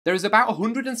There is about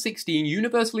 116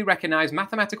 universally recognized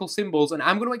mathematical symbols, and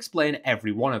I'm going to explain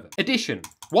every one of them. Addition.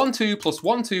 1, 2 plus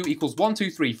 1, 2 equals 1, 2,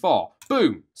 3, 4.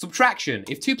 Boom. Subtraction.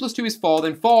 If 2 plus 2 is 4,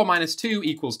 then 4 minus 2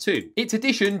 equals 2. It's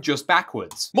addition just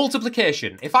backwards.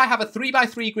 Multiplication. If I have a 3 by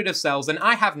 3 grid of cells, then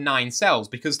I have 9 cells,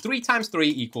 because 3 times 3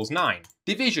 equals 9.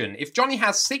 Division. If Johnny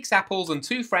has 6 apples and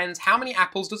 2 friends, how many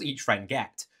apples does each friend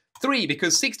get? 3,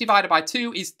 because 6 divided by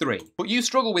 2 is 3. But you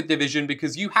struggle with division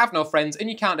because you have no friends and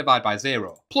you can't divide by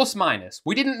 0. Plus minus.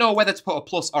 We didn't know whether to put a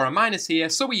plus or a minus here,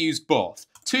 so we used both.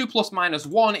 2 plus minus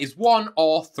 1 is 1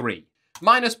 or 3.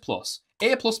 Minus plus.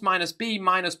 A plus minus B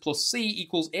minus plus C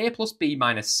equals A plus B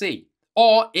minus C.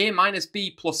 Or A minus B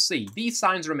plus C. These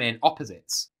signs remain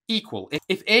opposites. Equal.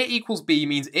 If A equals B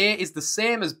means A is the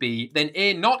same as B, then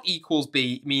A not equals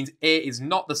B means A is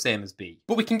not the same as B.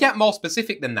 But we can get more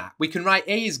specific than that. We can write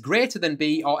A is greater than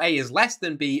B or A is less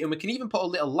than B, and we can even put a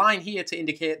little line here to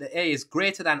indicate that A is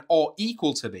greater than or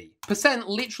equal to B. Percent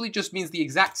literally just means the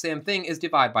exact same thing as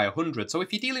divide by 100. So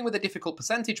if you're dealing with a difficult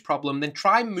percentage problem, then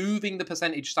try moving the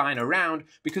percentage sign around,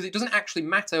 because it doesn't actually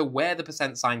matter where the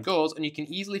percent sign goes and you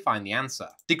can easily find the answer.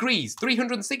 Degrees.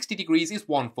 360 degrees is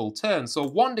 1 full turn, so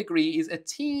 1 degree is a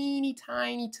teeny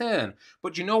tiny turn.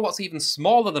 But do you know what's even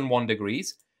smaller than 1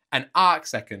 degrees? An arc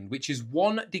second, which is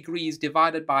 1 degrees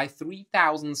divided by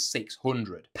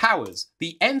 3,600. Powers.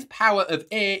 The nth power of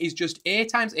A is just A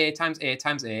times A times A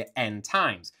times A n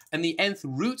times. And the nth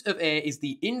root of A is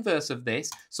the inverse of this,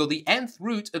 so the nth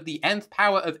root of the nth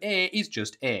power of A is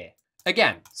just A.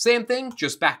 Again, same thing,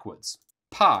 just backwards.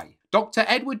 Pi. Dr.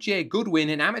 Edward J. Goodwin,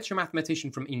 an amateur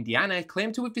mathematician from Indiana,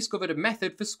 claimed to have discovered a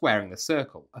method for squaring the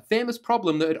circle, a famous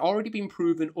problem that had already been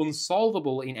proven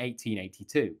unsolvable in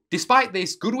 1882. Despite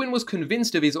this, Goodwin was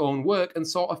convinced of his own work and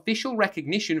sought official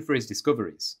recognition for his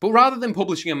discoveries. But rather than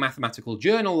publishing a mathematical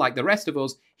journal like the rest of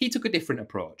us, he took a different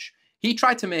approach. He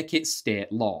tried to make it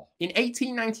state law. In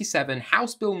 1897,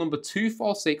 House Bill number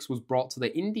 246 was brought to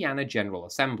the Indiana General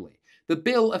Assembly. The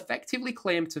bill effectively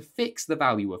claimed to fix the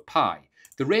value of pi.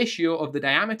 The ratio of the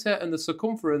diameter and the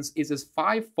circumference is as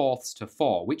 5/4 to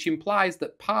 4, which implies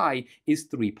that pi is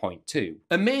 3.2.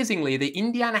 Amazingly, the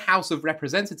Indiana House of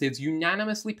Representatives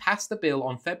unanimously passed the bill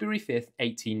on February 5,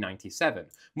 1897,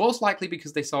 most likely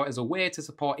because they saw it as a way to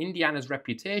support Indiana's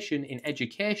reputation in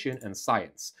education and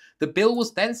science. The bill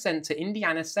was then sent to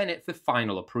Indiana Senate for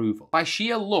final approval. By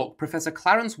sheer luck, Professor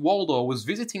Clarence Waldo was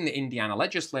visiting the Indiana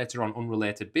legislature on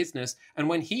unrelated business, and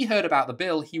when he heard about the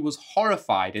bill, he was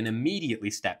horrified and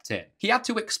immediately stepped in. He had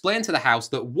to explain to the House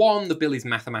that 1, the bill is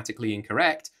mathematically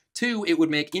incorrect, 2, it would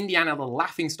make Indiana the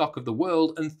laughingstock of the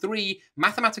world, and 3,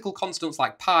 mathematical constants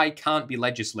like pi can't be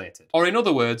legislated. Or in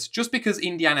other words, just because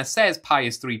Indiana says pi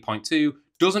is 3.2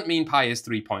 doesn't mean pi is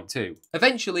 3.2.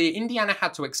 Eventually, Indiana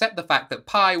had to accept the fact that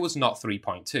pi was not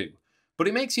 3.2. But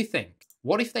it makes you think,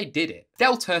 what if they did it?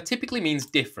 Delta typically means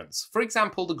difference. For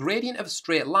example, the gradient of a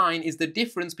straight line is the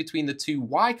difference between the two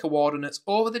y coordinates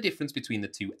over the difference between the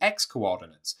two x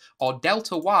coordinates, or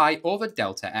delta y over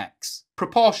delta x.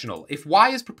 Proportional. If y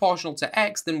is proportional to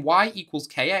x, then y equals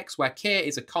kx, where k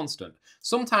is a constant.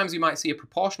 Sometimes you might see a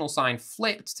proportional sign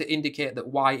flipped to indicate that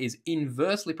y is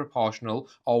inversely proportional,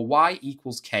 or y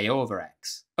equals k over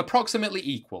x. Approximately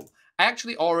equal. I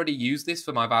actually already use this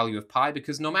for my value of pi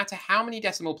because no matter how many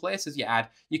decimal places you add,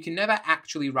 you can never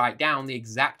actually write down the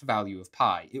exact value of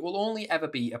pi. It will only ever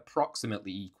be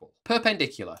approximately equal.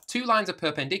 Perpendicular. 2 lines are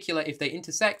perpendicular if they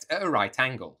intersect at a right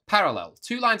angle. Parallel.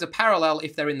 2 lines are parallel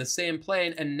if they're in the same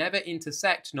plane and never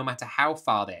intersect no matter how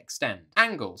far they extend.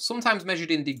 Angle. Sometimes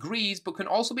measured in degrees but can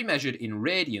also be measured in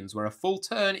radians, where a full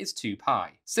turn is 2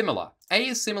 pi. Similar. A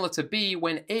is similar to B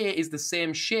when A is the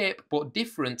same shape but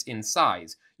different in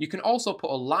size. You can also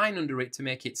put a line under it to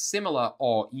make it similar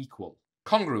or equal.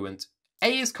 Congruent.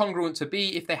 A is congruent to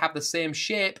B if they have the same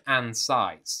shape and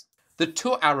size. The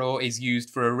to arrow is used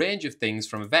for a range of things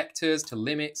from vectors to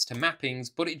limits to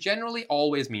mappings, but it generally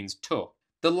always means to.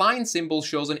 The line symbol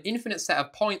shows an infinite set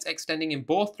of points extending in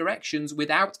both directions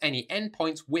without any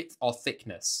endpoints, width or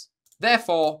thickness.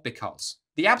 Therefore, because.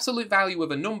 The absolute value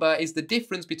of a number is the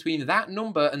difference between that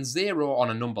number and 0 on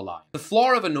a number line. The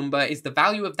floor of a number is the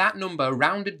value of that number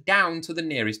rounded down to the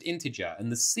nearest integer, and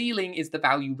the ceiling is the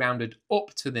value rounded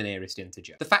up to the nearest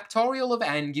integer. The factorial of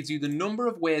n gives you the number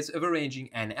of ways of arranging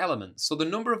n elements, so the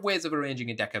number of ways of arranging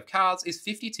a deck of cards is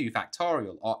 52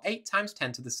 factorial, or 8 times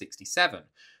 10 to the 67.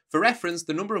 For reference,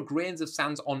 the number of grains of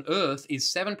sand on Earth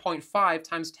is 7.5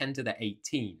 times 10 to the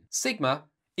 18. Sigma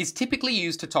is typically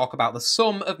used to talk about the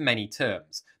sum of many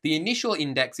terms. The initial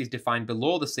index is defined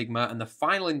below the sigma and the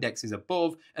final index is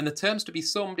above, and the terms to be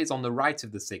summed is on the right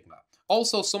of the sigma.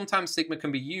 Also, sometimes sigma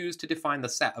can be used to define the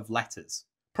set of letters.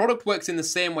 Product works in the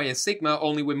same way as sigma,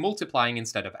 only we're multiplying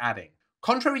instead of adding.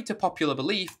 Contrary to popular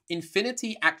belief,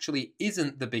 infinity actually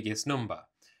isn't the biggest number.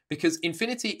 Because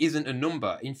infinity isn't a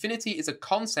number. Infinity is a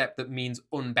concept that means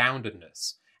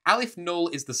unboundedness. Aleph null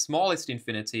is the smallest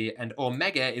infinity and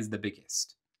omega is the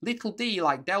biggest. Little d,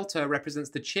 like delta, represents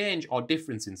the change or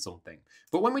difference in something.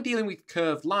 But when we're dealing with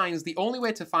curved lines, the only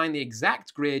way to find the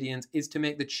exact gradient is to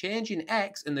make the change in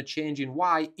x and the change in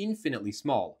y infinitely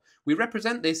small. We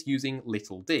represent this using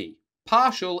little d.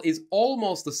 Partial is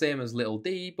almost the same as little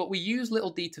d, but we use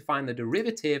little d to find the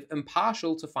derivative and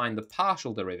partial to find the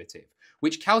partial derivative,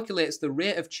 which calculates the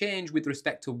rate of change with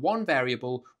respect to one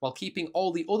variable while keeping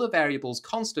all the other variables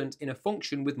constant in a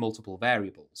function with multiple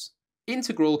variables.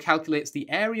 Integral calculates the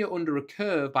area under a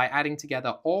curve by adding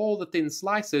together all the thin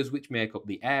slices which make up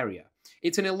the area.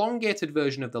 It's an elongated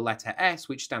version of the letter S,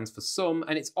 which stands for sum,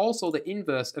 and it's also the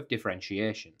inverse of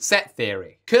differentiation. Set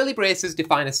theory. Curly braces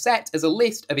define a set as a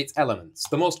list of its elements.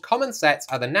 The most common sets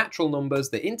are the natural numbers,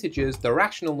 the integers, the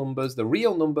rational numbers, the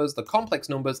real numbers, the complex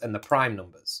numbers, and the prime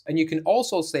numbers. And you can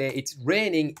also say it's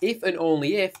raining if and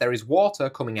only if there is water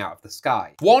coming out of the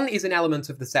sky. 1 is an element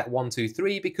of the set 1, 2,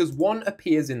 3 because 1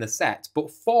 appears in the set,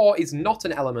 but 4 is not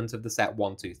an element of the set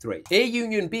 1, 2, 3. A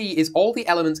union B is all the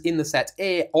elements in the set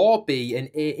A or B, and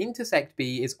A intersect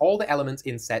B is all the elements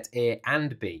in set A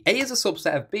and B. A is a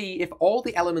subset of B if all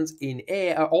the elements in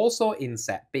A are also in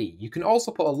set B. You can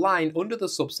also put a line under the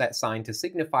subset sign to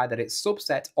signify that it's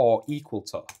subset or equal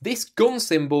to. This gun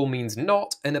symbol means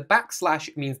not, and a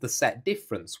backslash means the set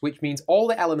difference, which means all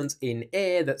the elements in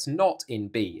A that's not in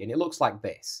B, and it looks like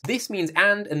this. This means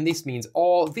and this means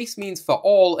or, this means for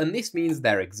all, and this means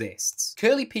there exists.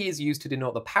 Curly P is used to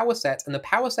denote the power set, and the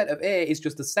power set of A is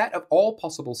just the set of all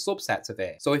possible subsets of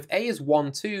A. So if A is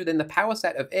 1, 2, then the power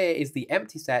set of A is the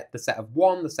empty set, the set of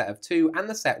 1, the set of 2, and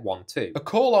the set 1, 2. A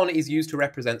colon is used to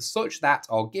represent such that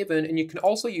or given, and you can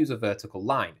also use a vertical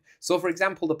line. So for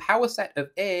example, the power set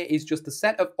of A is just the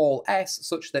set of all S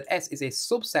such that S is a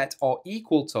subset or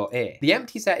equal to A. The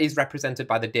empty set is represented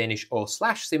by the Danish O/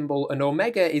 symbol, and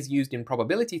omega is used in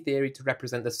probability theory to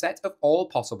represent the set of all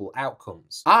possible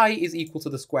outcomes. I is equal to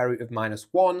the square root of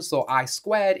 -1, so I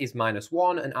squared is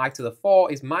 -1, and I to the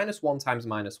 4 is -1 times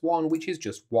 -1, which is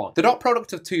just 1. The dot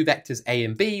product of two vectors A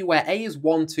and B, where A is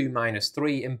 1, 2,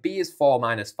 -3, and B is 4,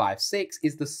 -5, 6,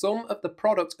 is the sum of the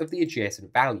product of the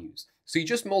adjacent values. So you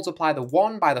just multiply the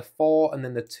 1 by the 4, and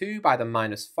then the 2 by the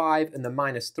 -5, and the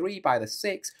 -3 by the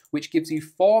 6, which gives you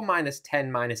 4 -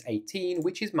 10 - 18,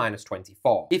 which is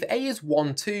 -24. If A is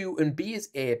 1, 2, and B is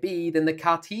AB, then the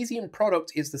Cartesian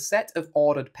product is the set of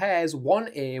ordered pairs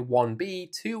 1A, 1B,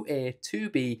 2A,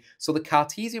 2B, so the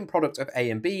Cartesian product of A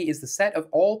and B is the set of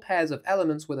all pairs of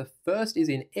elements where the first is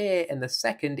in A and the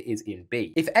second is in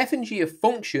B. If f and g are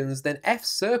functions, then f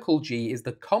circle g is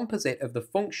the composite of the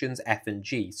functions f and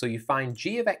g, so you find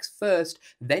g of x first,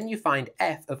 then you find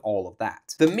f of all of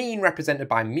that. The mean, represented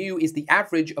by mu, is the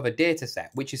average of a dataset,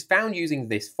 which is found using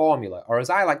this formula, or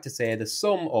as I like to say, the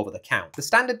sum over the count. The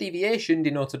standard deviation,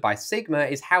 denoted by sigma,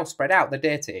 is how spread out the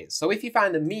data is. So if you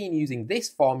find the mean using this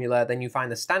formula, then you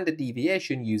find the standard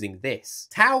deviation using this.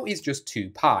 Tau is just 2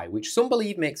 pi, which some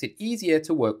believe makes it easier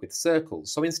to work with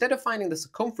circles. So instead of finding the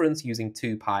circumference using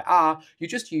 2 pi r, you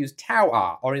just use tau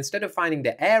r, or instead of finding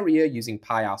the area using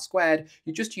pi r squared,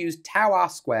 you just use tau r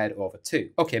squared over 2.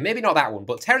 Okay, maybe not that one,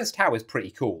 but Terence tau is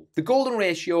pretty cool. The golden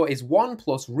ratio is 1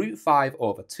 plus √5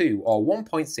 over 2, or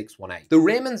 1.618. The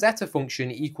Riemann-Zeta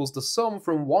function equals the sum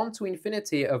from 1 to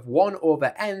infinity of 1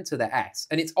 over n to the s,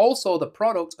 and it's also the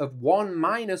product of 1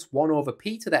 minus 1 over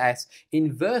p to the s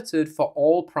inverted for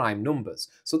all prime numbers.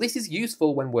 So this is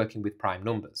useful when working with prime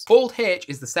numbers. Bold H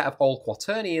is the set of all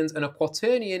quaternions, and a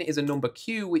quaternion is a number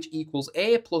q which equals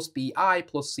a plus bi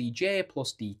plus cj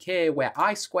plus dk, where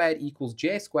I squared equals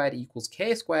j squared equals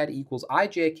k squared equals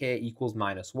ijk equals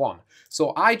 -1.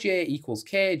 So ij equals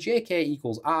k, jk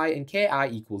equals I, and ki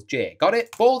equals j. Got it?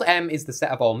 Bold M is the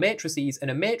set of all matrices, and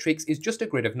a matrix is just a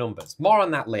grid of numbers. More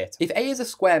on that later. If A is a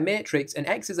square matrix and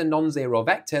x is a non-zero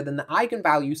vector, then the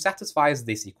eigenvalue satisfies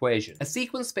this equation. A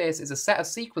sequence space is a set of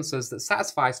sequences that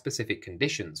satisfy specific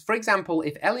conditions. For example,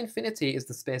 if L infinity is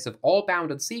the space of all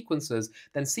bounded sequences,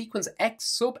 then sequence x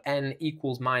sub n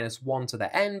equals -1 to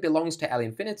the n belongs to L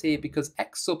infinity, infinity because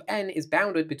x sub n is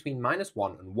bounded between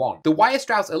 -1 and 1. The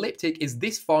Weierstrass elliptic is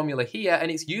this formula here,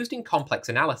 and it's used in complex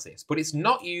analysis, but it's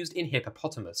not used in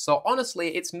Hippopotamus, so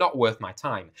honestly it's not worth my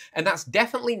time, and that's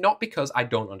definitely not because I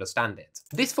don't understand it.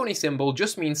 This funny symbol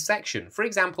just means section. For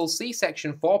example, see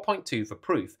section 4.2 for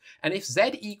proof, and if z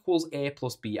equals a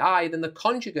plus bi, then the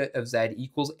conjugate of z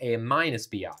equals a minus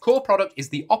bi. Coproduct is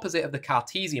the opposite of the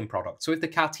Cartesian product, so if the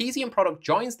Cartesian product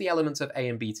joins the elements of a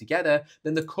and b together,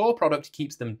 then the coproduct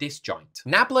keeps them disjoint.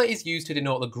 Nabla is used to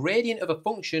denote the gradient of a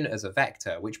function as a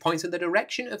vector, which points in the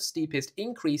direction of steepest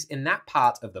increase in that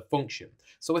part of the function.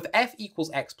 So if f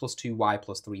equals x plus 2y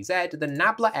plus 3z, then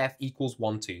nabla f equals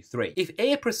 1, 2, 3. If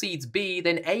a precedes b,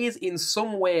 then a is in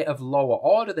some way of lower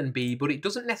order than b, but it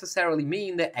doesn't necessarily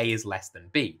mean that a is less than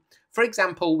b. For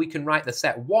example, we can write the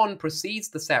set 1 precedes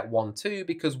the set 1, 2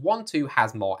 because 1, 2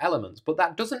 has more elements, but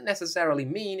that doesn't necessarily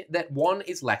mean that 1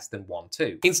 is less than 1,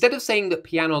 2. Instead of saying that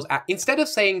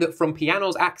from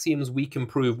Peano's axioms we can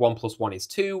prove 1 plus 1 is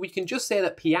 2, we can just say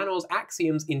that Peano's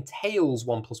axioms entails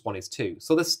 1 plus 1 is 2.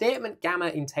 So the statement gamma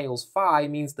entails phi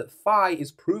means that phi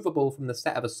is provable from the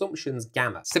set of assumptions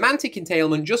gamma. Semantic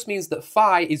entailment just means that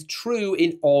phi is true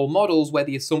in all models where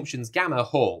the assumptions gamma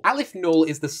hold. Aleph null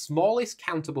is the smallest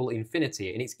countable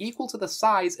infinity, and it's equal to the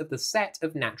size of the set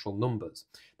of natural numbers.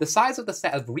 The size of the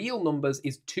set of real numbers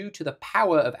is 2 to the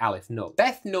power of Aleph null.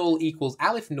 Beth null equals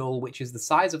Aleph null, which is the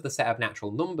size of the set of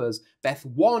natural numbers. Beth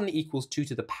 1 equals 2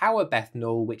 to the power Beth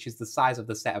null, which is the size of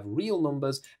the set of real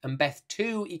numbers. And Beth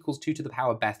 2 equals 2 to the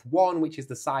power Beth 1, which is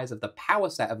the size of the power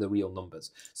set of the real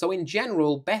numbers. So in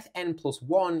general, Beth n plus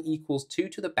 1 equals 2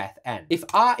 to the Beth n. If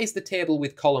R is the table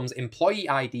with columns employee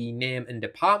ID, name, and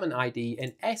department ID,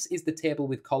 and S is the table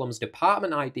with columns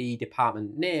department ID,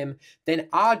 department name, then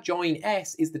R join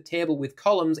S is the table with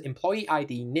columns employee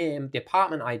ID, name,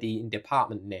 department ID, and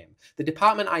department name. The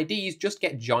department IDs just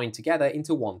get joined together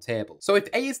into one table. So if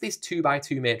A is this 2 by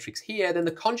 2 matrix here, then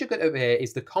the conjugate of A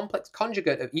is the complex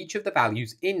conjugate of each of the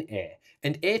values in A.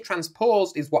 And A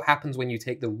transposed is what happens when you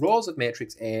take the rows of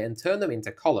matrix A and turn them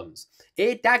into columns.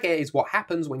 A dagger is what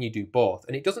happens when you do both,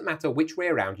 and it doesn't matter which way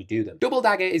around you do them. Double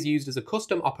dagger is used as a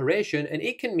custom operation, and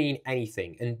it can mean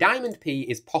anything, and diamond P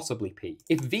is possibly P.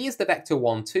 If V is the vector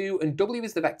 1, 2, and W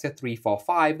is the vector 3, 4,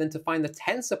 5, then to find the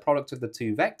tensor product of the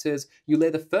two vectors, you lay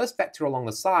the first vector along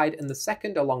the side and the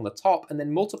second along the top, and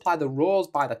then multiply the rows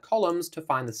by the columns to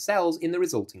find the cells in the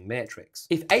resulting matrix.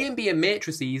 If A and B are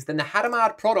matrices, then the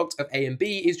Hadamard product of A and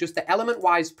B is just the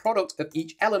element-wise product of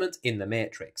each element in the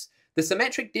matrix. The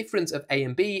symmetric difference of A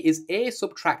and B is A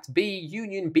subtract B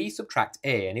union B subtract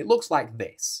A, and it looks like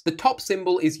this. The top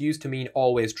symbol is used to mean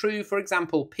always true, for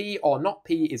example, P or not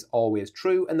P is always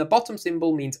true, and the bottom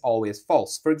symbol means always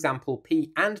false, for example,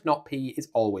 P and not P is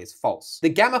always false. The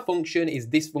gamma function is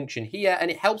this function here, and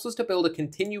it helps us to build a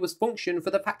continuous function for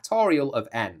the factorial of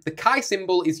n. The chi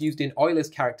symbol is used in Euler's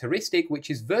characteristic, which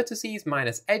is vertices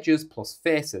minus edges plus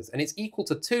faces, and it's equal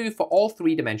to 2 for all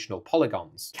three-dimensional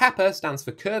polygons. Kappa stands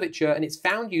for curvature, and it's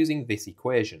found using this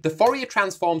equation. The Fourier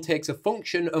transform takes a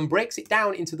function and breaks it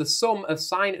down into the sum of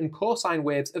sine and cosine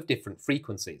waves of different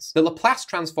frequencies. The Laplace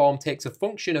transform takes a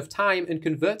function of time and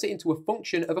converts it into a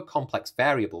function of a complex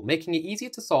variable, making it easier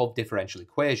to solve differential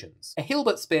equations. A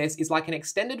Hilbert space is like an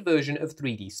extended version of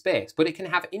 3D space, but it can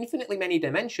have infinitely many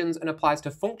dimensions and applies to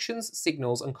functions,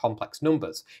 signals, and complex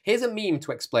numbers. Here's a meme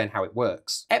to explain how it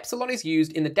works. Epsilon is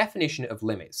used in the definition of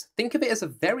limits. Think of it as a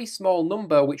very small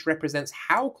number which represents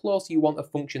how close you want a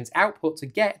function's output to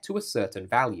get to a certain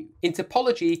value. In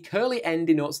topology, curly n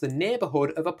denotes the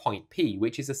neighborhood of a point P,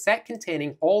 which is a set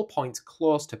containing all points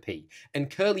close to P,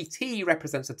 and curly T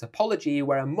represents a topology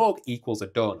where a mug equals a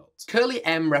donut. Curly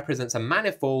M represents a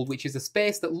manifold, which is a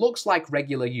space that looks like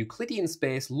regular Euclidean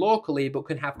space locally but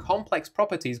can have complex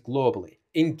properties globally.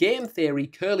 In game theory,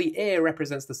 curly A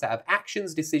represents the set of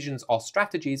actions, decisions, or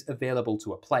strategies available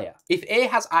to a player. If A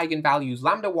has eigenvalues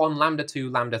lambda 1, lambda 2,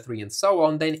 lambda 3, and so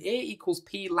on, then A equals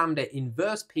P lambda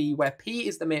inverse P, where P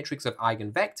is the matrix of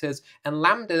eigenvectors, and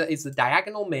lambda is the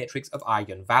diagonal matrix of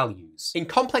eigenvalues. In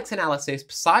complex analysis,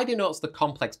 psi denotes the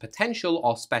complex potential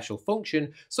or special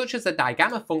function, such as the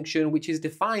digamma function, which is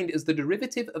defined as the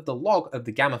derivative of the log of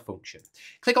the gamma function.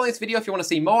 Click on this video if you want to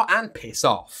see more, and piss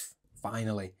off.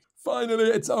 Finally,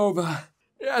 it's over.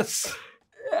 Yes.